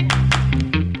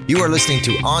 You are listening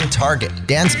to On Target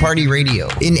Dance Party Radio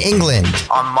in England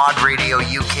on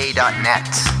modradiouk.net.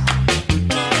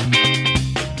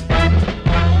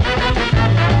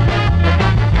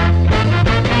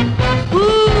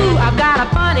 I've got a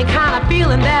funny kind of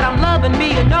feeling that I'm loving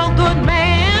me a no good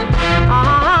man.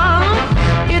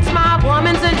 It's my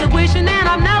woman's intuition, and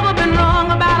I've never been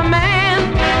wrong about a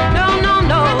man. No, no,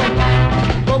 no.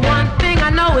 But one thing I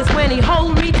know is when he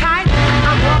holds me tight,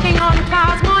 I'm walking on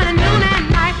clouds morning, noon,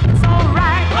 and night. It's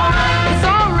alright, it's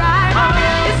alright,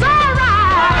 it's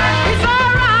alright, it's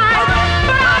alright.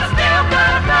 But I've still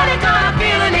got a funny kind of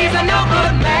feeling he's a no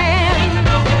good man.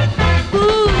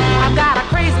 Ooh, I've got a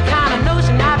crazy kind of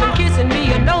notion I've been kissing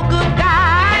me a no good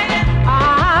guy.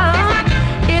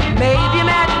 It may be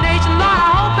imagination, Lord, I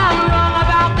hope I'm wrong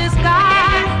about this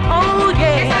guy. Oh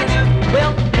yeah.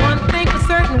 Well, one thing for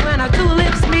certain, when our two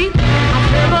lips meet, I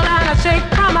tremble and I shake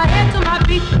from my head to my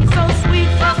feet. He's so sweet,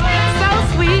 so sweet, so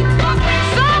sweet,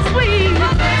 so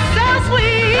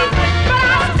sweet. But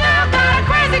I still got a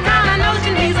crazy kind of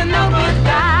notion he's a no good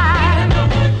guy.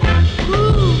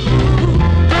 Ooh.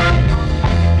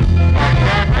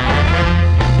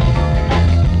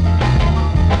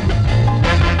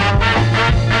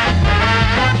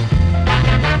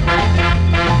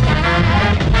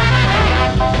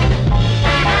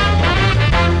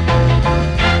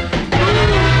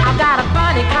 I've got a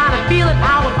funny kind of feeling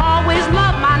I will always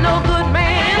love my no good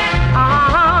man.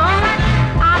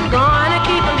 I'm gonna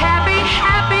keep him happy,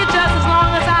 happy just as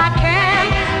long as I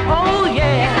can. Oh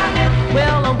yeah.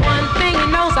 Well, one thing he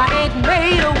knows, I ain't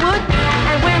made of wood.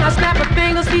 And when I snap my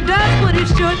fingers, he does what he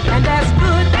should. And that's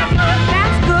good, that's good,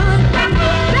 that's good,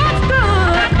 that's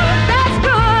good, that's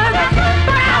good.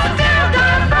 But I still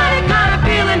got a funny kind of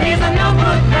feeling he's a no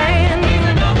good man.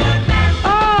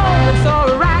 Oh, it's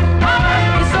alright,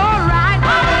 it's alright,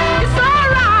 it's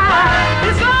alright,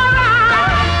 it's alright.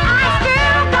 I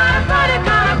still got a funny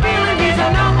kind of feeling he's a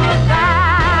no good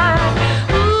guy.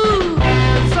 Ooh,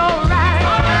 it's alright,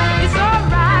 it's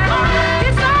alright,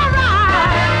 it's alright,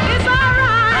 it's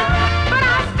alright. But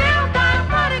I still got a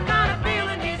funny kind of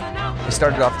feeling he's a no good. I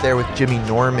started off there with Jimmy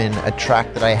Norman, a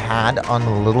track that I had on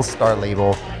the Little Star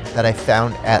label that I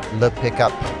found at Le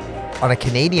Pickup on a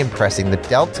Canadian pressing, the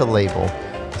Delta label.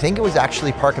 I think it was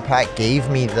actually Parker Pat gave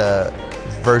me the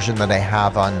version that I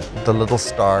have on the Little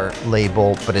Star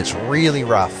label, but it's really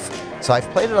rough. So I've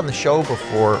played it on the show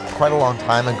before quite a long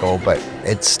time ago, but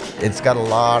it's got a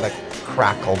lot of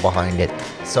crackle behind it.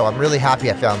 So I'm really happy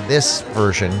I found this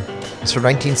version. It's from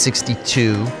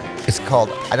 1962. It's called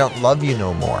I Don't Love You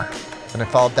No More. And I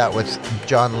followed that with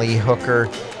John Lee Hooker,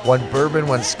 One Bourbon,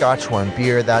 One Scotch, One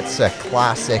Beer. That's a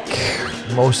classic.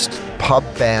 Most pub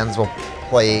bands will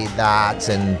play that,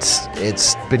 and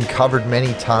it's been covered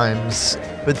many times.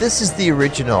 But this is the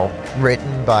original,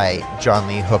 written by John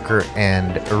Lee Hooker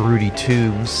and Rudy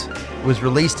Toombs. It was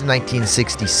released in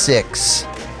 1966,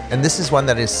 and this is one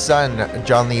that his son,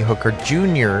 John Lee Hooker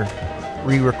Jr.,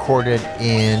 re-recorded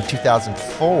in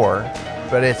 2004,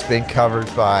 but it's been covered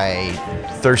by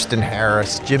Thurston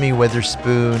Harris, Jimmy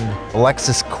Witherspoon,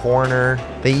 Alexis Corner.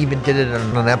 They even did it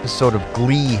on an episode of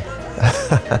Glee.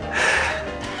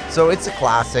 So it's a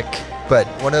classic, but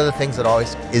one of the things that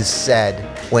always is said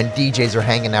when DJs are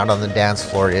hanging out on the dance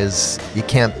floor is you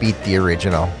can't beat the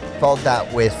original. Followed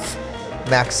that with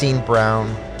Maxine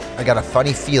Brown, I Got a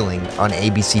Funny Feeling on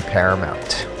ABC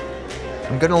Paramount.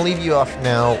 I'm going to leave you off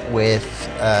now with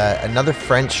another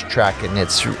French track, and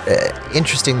it's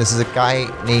interesting. This is a guy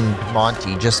named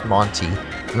Monty, just Monty,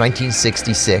 from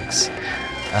 1966.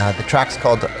 The track's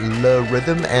called Le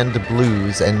Rhythm and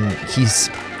Blues, and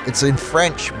it's in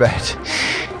French, but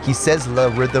he says Le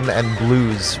Rhythm and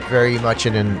Blues very much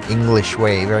in an English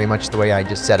way, very much the way I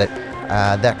just said it.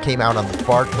 That came out on the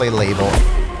Barclay label.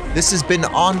 This has been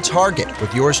On Target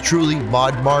with yours truly,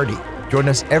 Mod Marty. Join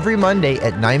us every Monday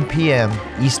at 9 p.m.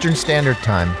 Eastern Standard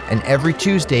Time and every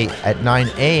Tuesday at 9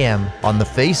 a.m. on The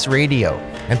Face Radio.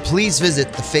 And please visit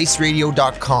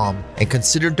thefaceradio.com and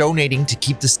consider donating to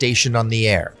keep the station on the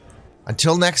air.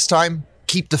 Until next time,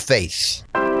 keep the faith.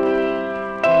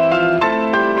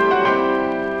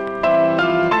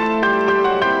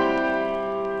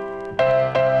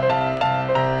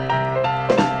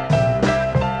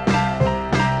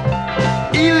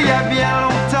 Il y a bien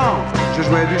longtemps, je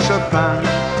jouais du Chopin.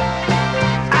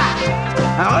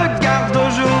 Regarde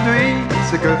aujourd'hui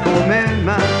ce que font mes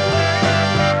mains.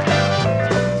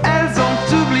 Elles ont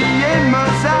oublié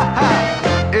Mozart,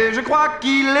 et je crois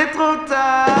qu'il est trop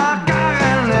tard, car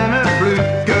elles n'aiment plus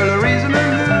que le rhythm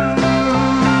and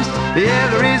blues. Yeah,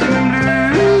 the rhythm and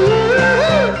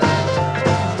blues.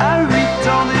 À 8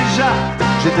 ans déjà,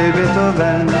 j'étais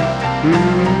Beethoven.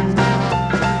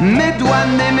 Mes doigts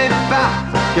n'aimaient pas,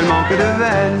 quel manque de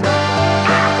veine.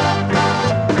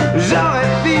 J'aurais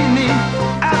fini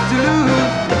à Toulouse,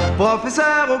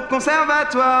 professeur au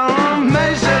conservatoire,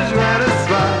 mais je jouais le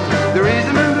soir the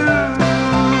rhythm and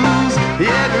blues.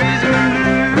 Yeah, the rhythm and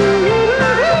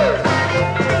blues.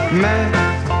 Mes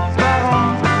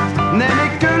parents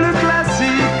n'aimaient que le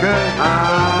classique.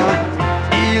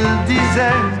 Ils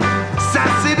disaient, ça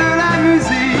c'est de la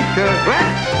musique. Ouais,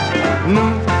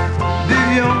 nous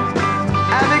buvions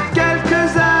avec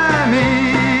quelques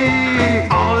amis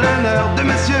en l'honneur de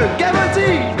Monsieur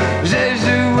Gavotti. J'ai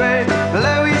joué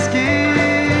le whisky.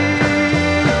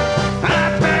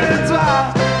 Rappelle-toi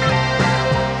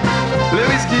le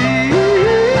whisky.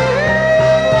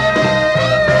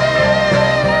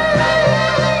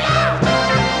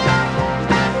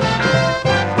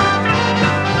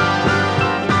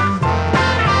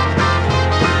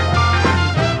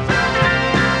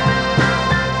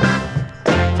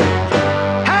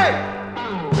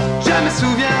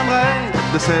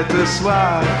 De cette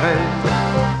soirée,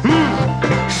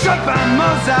 Chopin,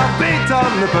 Mozart,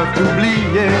 Beethoven ne peuvent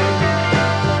oublier.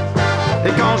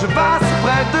 Et quand je passe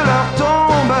près de leur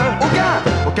tombe,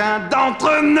 aucun d'entre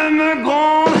eux ne me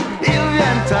gronde. Ils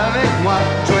viennent avec moi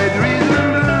jouer